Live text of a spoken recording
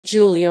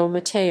Julio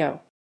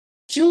Mateo.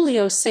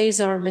 Julio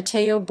Cesar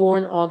Mateo,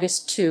 born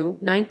August 2,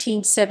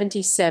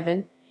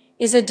 1977,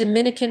 is a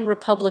Dominican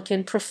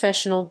Republican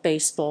professional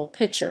baseball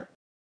pitcher.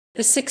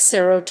 The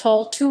 6'0"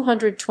 tall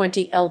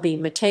 220 lb.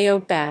 Mateo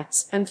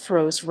bats and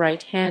throws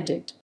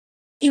right-handed.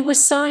 He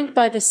was signed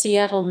by the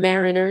Seattle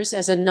Mariners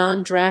as a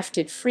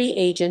non-drafted free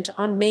agent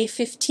on May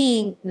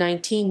 15,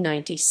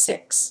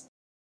 1996.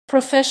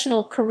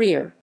 Professional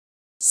career: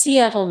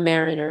 Seattle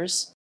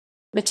Mariners.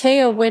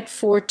 Mateo went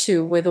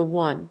 4-2 with a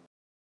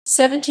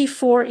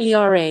 1.74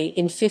 ERA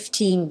in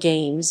 15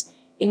 games,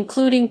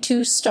 including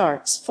 2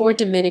 starts for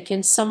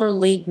Dominican Summer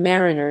League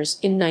Mariners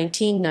in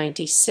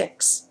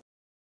 1996.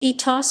 He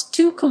tossed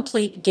 2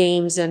 complete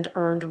games and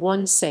earned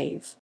 1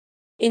 save.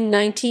 In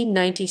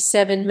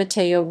 1997,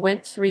 Mateo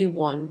went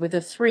 3-1 with a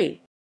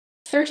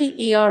 3.30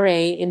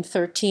 ERA in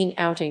 13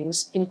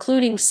 outings,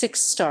 including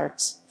 6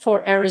 starts,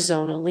 for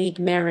Arizona League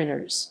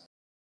Mariners.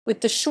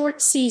 With the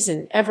short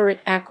season Everett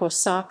Aqua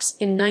Sox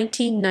in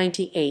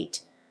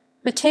 1998,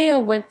 Mateo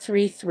went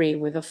 3-3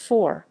 with a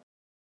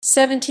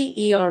 4.70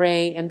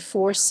 ERA and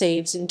 4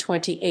 saves in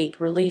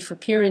 28 relief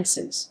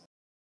appearances.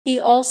 He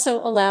also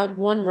allowed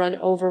 1 run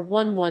over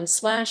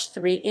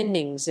 1/3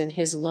 innings in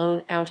his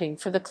lone outing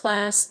for the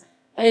Class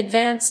A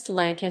advanced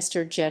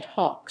Lancaster Jet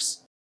Hawks.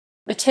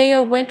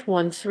 Mateo went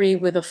 1-3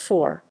 with a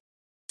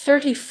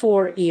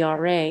 4.34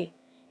 ERA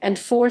and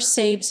 4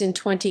 saves in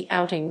 20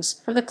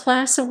 outings for the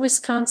Class A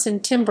Wisconsin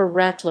Timber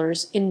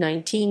Rattlers in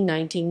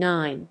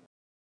 1999.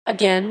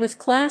 Again with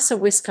Class A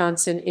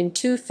Wisconsin in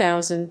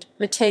 2000,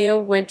 Mateo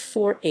went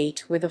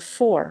 4-8 with a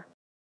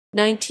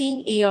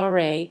 4.19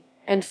 ERA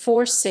and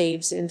 4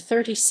 saves in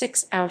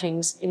 36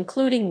 outings,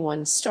 including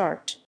 1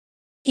 start.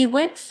 He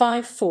went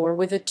 5-4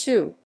 with a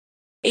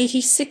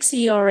 2.86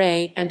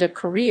 ERA and a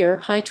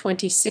career-high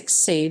 26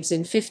 saves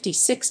in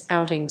 56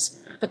 outings,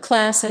 the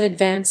Class A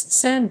advanced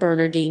San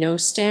Bernardino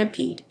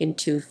Stampede in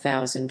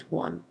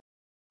 2001.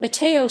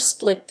 Mateo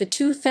split the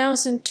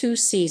 2002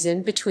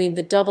 season between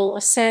the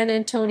Double-A San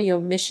Antonio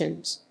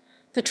Missions,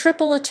 the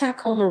Triple-A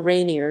Tacoma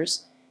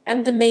Rainiers,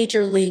 and the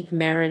Major League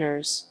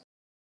Mariners.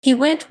 He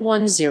went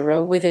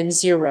 1-0 with an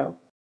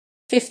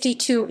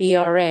 0.52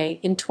 ERA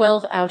in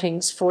 12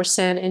 outings for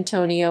San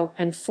Antonio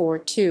and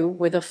 4-2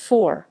 with a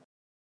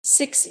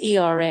 4.6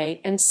 ERA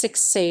and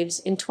 6 saves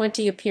in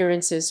 20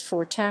 appearances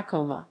for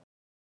Tacoma.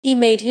 He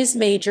made his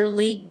Major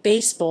League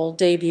Baseball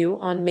debut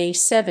on May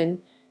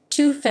 7,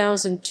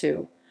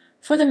 2002,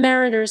 for the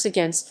Mariners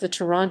against the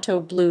Toronto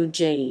Blue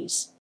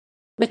Jays.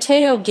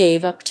 Mateo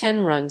gave up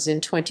 10 runs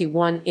in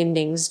 21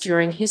 innings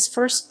during his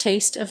first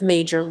taste of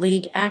Major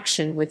League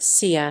action with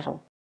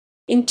Seattle.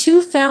 In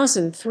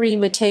 2003,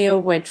 Mateo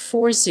went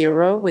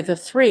 4-0 with a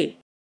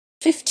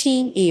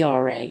 3.15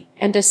 ERA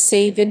and a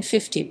save in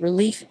 50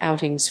 relief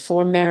outings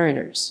for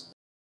Mariners.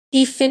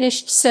 He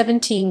finished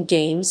 17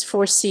 games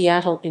for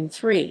Seattle in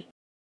 3.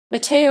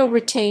 Mateo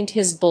retained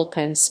his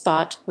bullpen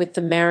spot with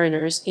the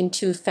Mariners in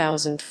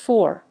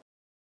 2004.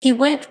 He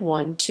went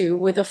 1-2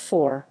 with a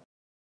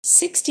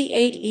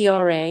 4.68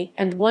 ERA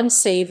and 1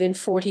 save in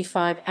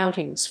 45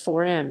 outings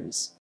for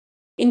Ms.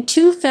 In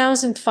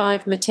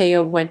 2005,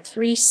 Mateo went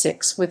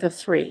 3-6 with a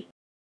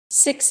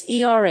 3.6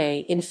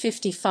 ERA in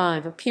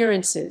 55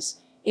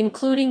 appearances,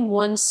 including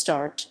 1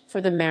 start for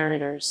the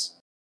Mariners.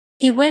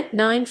 He went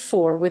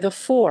 9-4 with a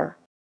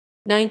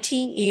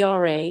 4.19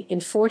 ERA in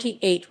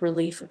 48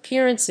 relief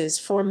appearances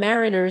for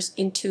Mariners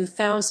in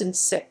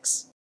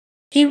 2006.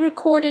 He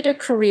recorded a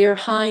career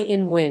high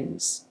in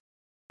wins.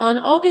 On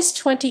August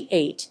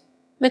 28,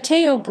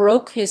 Mateo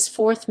broke his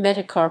 4th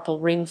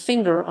metacarpal ring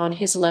finger on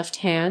his left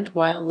hand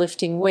while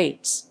lifting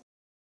weights,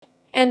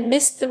 and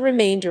missed the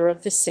remainder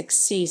of the 6th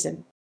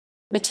season.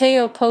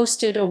 Mateo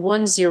posted a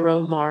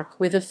 1-0 mark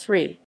with a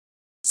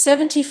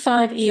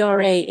 3.75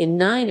 ERA in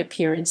 9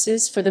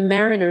 appearances for the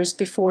Mariners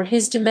before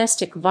his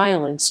domestic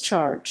violence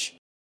charge.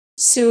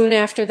 Soon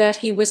after that,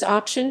 he was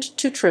optioned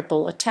to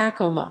Triple-A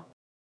Tacoma,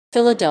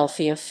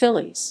 Philadelphia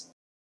Phillies.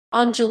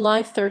 On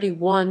July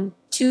 31,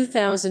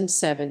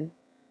 2007,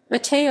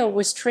 Mateo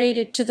was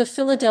traded to the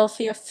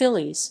Philadelphia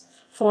Phillies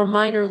for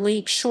minor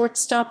league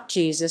shortstop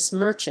Jesus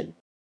Merchant.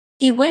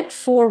 He went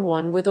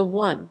 4-1 with a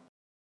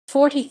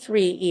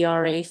 1.43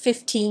 ERA,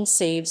 15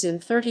 saves in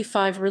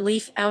 35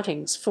 relief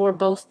outings for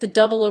both the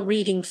Double-A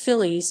Reading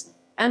Phillies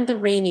and the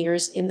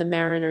Rainiers in the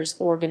Mariners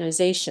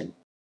organization.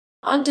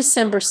 On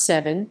December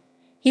 7,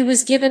 he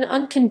was given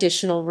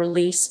unconditional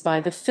release by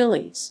the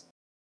Phillies.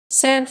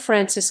 San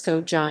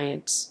Francisco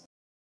Giants.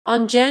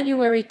 On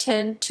January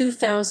 10,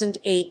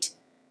 2008,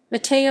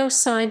 Mateo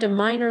signed a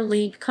minor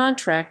league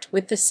contract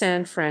with the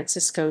San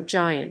Francisco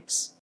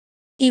Giants.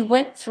 He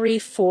went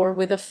 3-4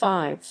 with a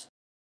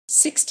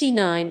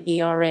 5.69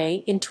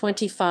 ERA in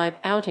 25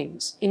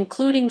 outings,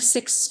 including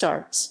 6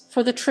 starts,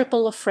 for the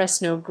Triple-A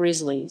Fresno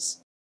Grizzlies.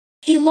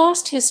 He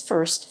lost his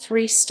first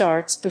 3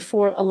 starts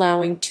before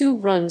allowing 2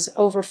 runs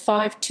over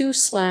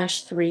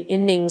 5.2/3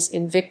 innings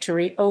in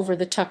victory over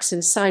the Tucson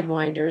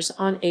Sidewinders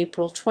on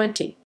April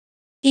 20.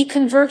 He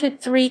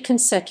converted 3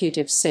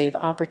 consecutive save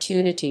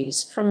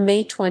opportunities from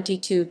May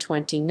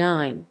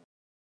 22-29.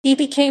 He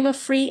became a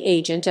free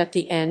agent at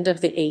the end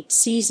of the eighth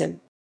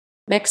season.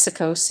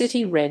 Mexico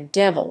City Red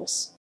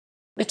Devils.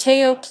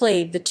 Mateo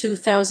played the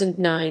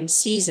 2009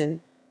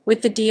 season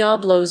with the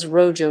Diablos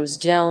Rojos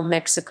del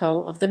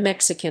Mexico of the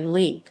Mexican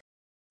League.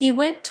 He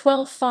went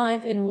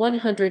 12-5 in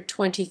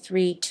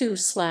 123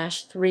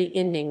 2/3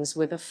 innings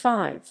with a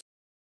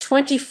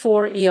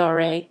 5.24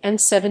 ERA and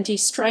 70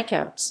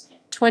 strikeouts,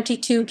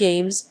 22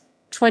 games,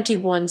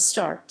 21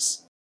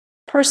 starts.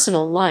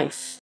 Personal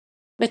life.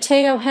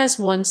 Mateo has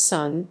one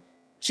son,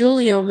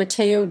 Julio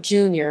Mateo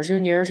Jr.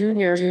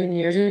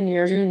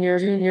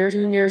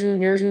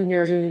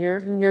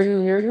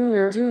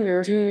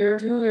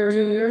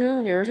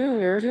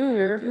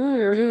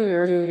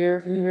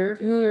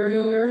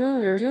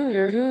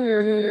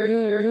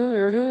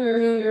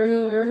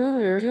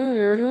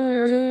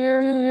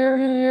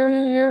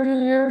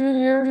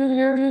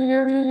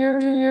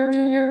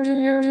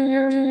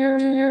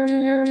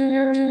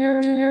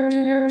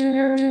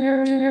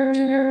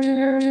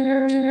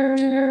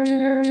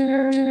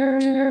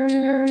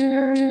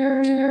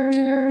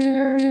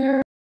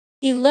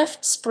 He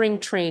left spring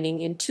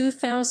training in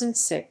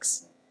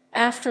 2006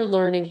 after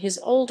learning his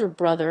older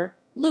brother,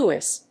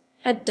 Luis,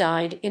 had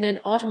died in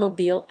an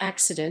automobile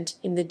accident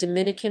in the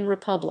Dominican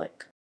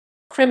Republic.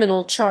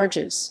 Criminal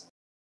charges.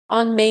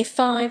 On May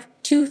 5,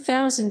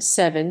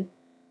 2007,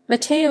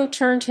 Mateo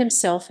turned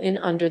himself in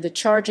under the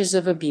charges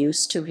of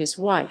abuse to his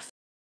wife.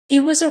 He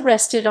was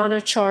arrested on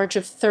a charge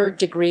of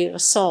third-degree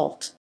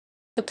assault.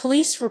 The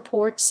police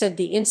report said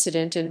the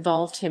incident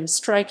involved him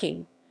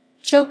striking,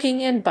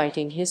 choking, and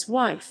biting his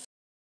wife.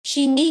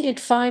 She needed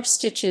 5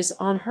 stitches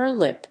on her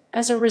lip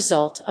as a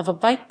result of a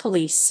bite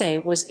police say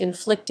was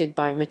inflicted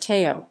by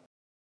Mateo.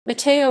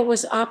 Mateo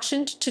was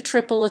optioned to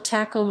Triple-A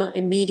Tacoma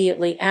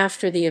immediately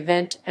after the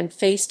event and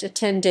faced a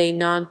 10-day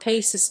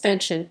non-pay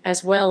suspension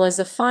as well as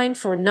a fine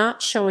for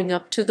not showing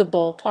up to the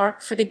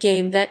ballpark for the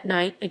game that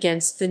night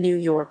against the New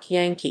York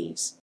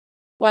Yankees.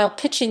 While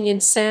pitching in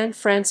San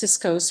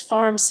Francisco's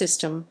farm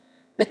system,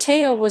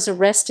 Mateo was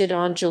arrested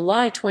on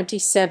July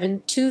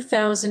 27,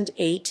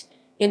 2008,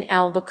 in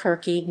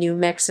Albuquerque, New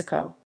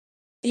Mexico.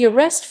 The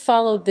arrest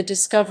followed the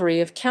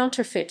discovery of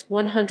counterfeit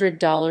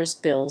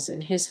 $100 bills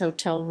in his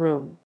hotel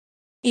room.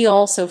 He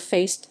also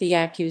faced the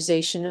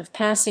accusation of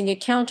passing a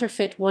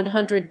counterfeit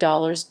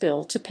 $100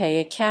 bill to pay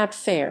a cab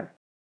fare.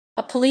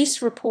 A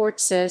police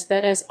report says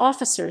that as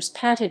officers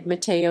patted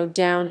Mateo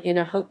down in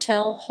a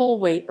hotel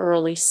hallway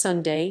early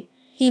Sunday,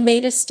 he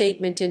made a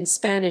statement in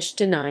Spanish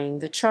denying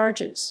the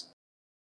charges.